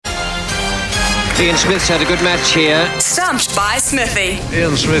Ian Smith's had a good match here. Stumped by Smithy.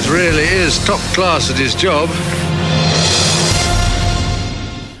 Ian Smith really is top class at his job.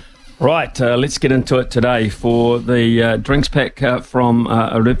 Right, let's get into it today for the drinks pack from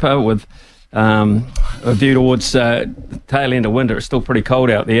Arupa with a view towards the tail end of winter. It's still pretty cold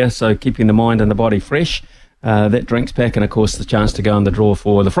out there, so keeping the mind and the body fresh. That drinks pack, and of course the chance to go in the draw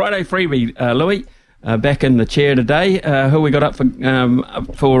for the Friday freebie. Louis, back in the chair today. Who we got up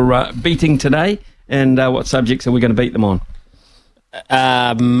for beating today, and what subjects are we going to beat them on?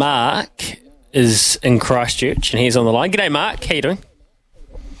 Mark is in Christchurch, and he's on the line. G'day, Mark. How you doing?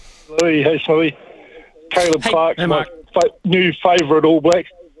 Louis, hey, Smithy. Caleb Clark's my new favourite All Black.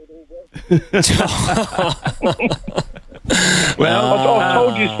 Well, I've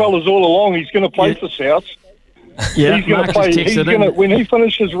told you fellas all along he's going to play for South. Yeah, he's going to play. He's going to when he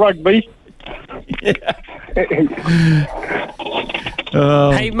finishes rugby.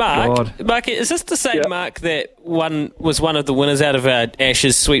 Hey, Mark. God. Mark, is this the same Mark that was one of the winners out of our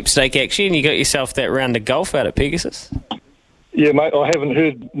Ashes sweepstake action, and you got yourself that round of golf out at Pegasus? Yeah, mate. I haven't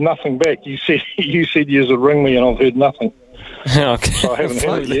heard nothing back. You said you would ring me, and I've heard nothing. Okay. So I haven't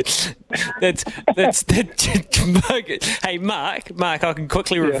heard it yet. That's Hey, Mark, I can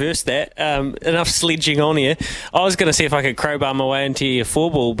quickly reverse that. Enough sledging on here. I was going to see if I could crowbar my way into your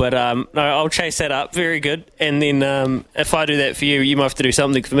 4-ball, but no, I'll chase that up. Very good. And then if I do that for you, you might have to do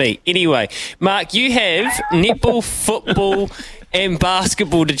something for me. Anyway, Mark, you have netball, football, and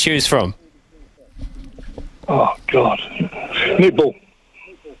basketball to choose from. Oh, God. Netball.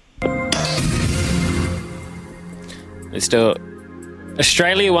 Let's do it.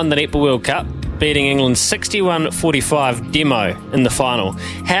 Australia won the Netball World Cup, beating England 61-45 demo in the final.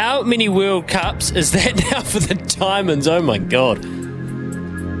 How many World Cups is that now for the Diamonds? Oh, my God.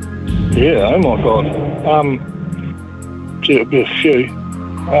 Yeah, oh, my God. Gee, it'll be a few.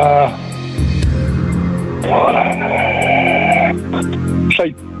 I don't know.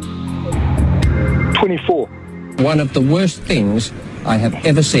 Say 24. One of the worst things I have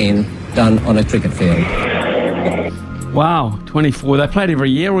ever seen done on a cricket field. Wow, 24. They played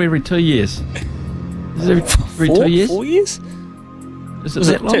every year or every 2 years? Is it every 2 years? 4 years? Is it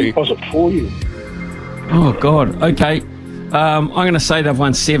that long? 2? Was it 4 years? Oh, God. Okay. I'm going to say they've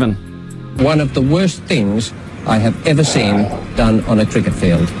won 7. One of the worst things I have ever seen done on a cricket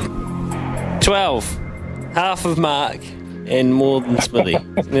field. 12. Half of Mark and more than Smithy.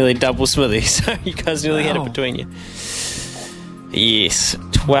 Nearly double Smithy. So you guys nearly had it between you. Yes,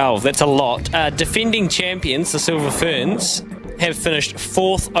 12. That's a lot. Defending champions, the Silver Ferns, have finished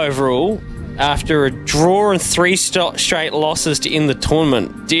 4th overall after a draw and 3 straight losses to end the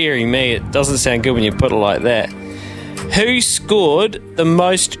tournament. Deary me, it doesn't sound good when you put it like that. Who scored the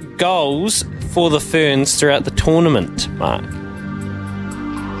most goals for the Ferns throughout the tournament, Mark?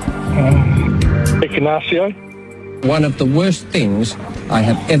 Ignacio. One of the worst things I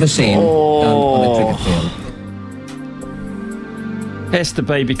have ever seen done on a cricket field. Has to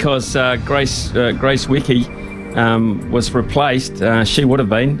be because Grace Wiki was replaced. She would have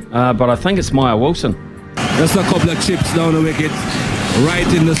been, but I think it's Maya Wilson. Just a couple of chips down the wicket, right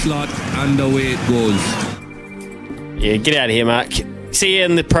in the slot, and away it goes. Yeah, get out of here, Mark. See you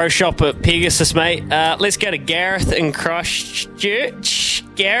in the pro shop at Pegasus, mate. Let's go to Gareth in Christchurch.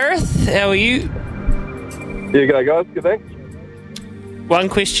 Gareth, how are you? Yeah, g'day guys. Good, thanks. One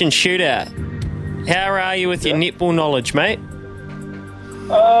question shootout. How are you with your netball knowledge, mate?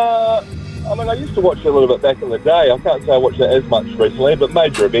 I mean, I used to watch it a little bit back in the day. I can't say I watch it as much recently, but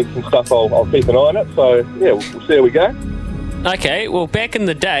major events and stuff, I'll keep an eye on it. So, yeah, we'll see how we go. Okay, well, back in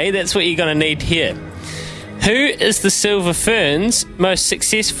the day, that's what you're going to need here. Who is the Silver Ferns' most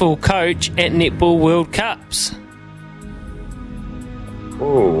successful coach at Netball World Cups?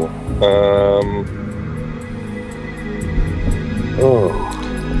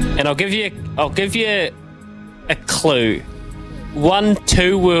 And I'll give you a clue. Won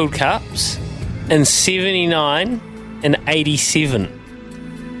 2 World Cups in 79 and 87.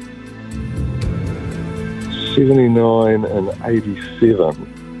 79 and 87.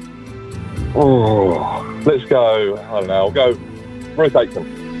 Let's go, I don't know, I'll go Ruth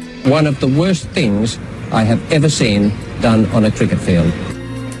Aikman. One of the worst things I have ever seen done on a cricket field.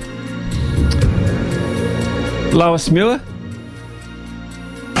 Lois Muir?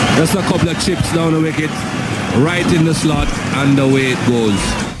 Just a couple of chips down the wicket, right in the slot, and away it goes.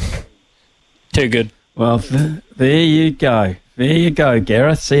 Too good. Well, there you go. There you go,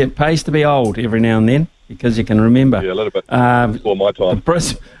 Gareth. See, it pays to be old every now and then because you can remember. Yeah, a little bit before my time.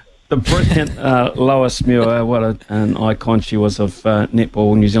 The brilliant Lois Muir, what an icon she was of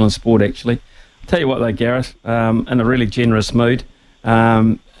netball, New Zealand sport, actually. I'll tell you what, though, Gareth, in a really generous mood,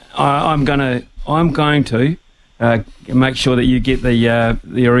 I'm going to I'm going to make sure that you get the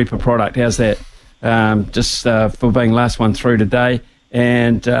Arepa product. How's that? Just for being last one through today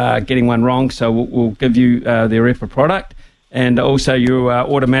and getting one wrong. So we'll give you the Arepa product. And also you are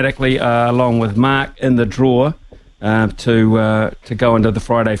automatically, along with Mark, in the draw to go into the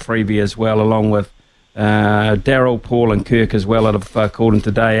Friday freebie as well, along with Daryl, Paul and Kirk as well that have called in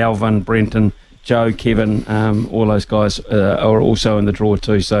today. Alvin, Brenton, Joe, Kevin, all those guys are also in the draw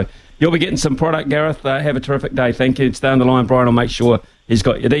too. So you'll be getting some product, Gareth. Have a terrific day. Thank you. Stay on the line. Brian will make sure he's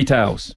got your details.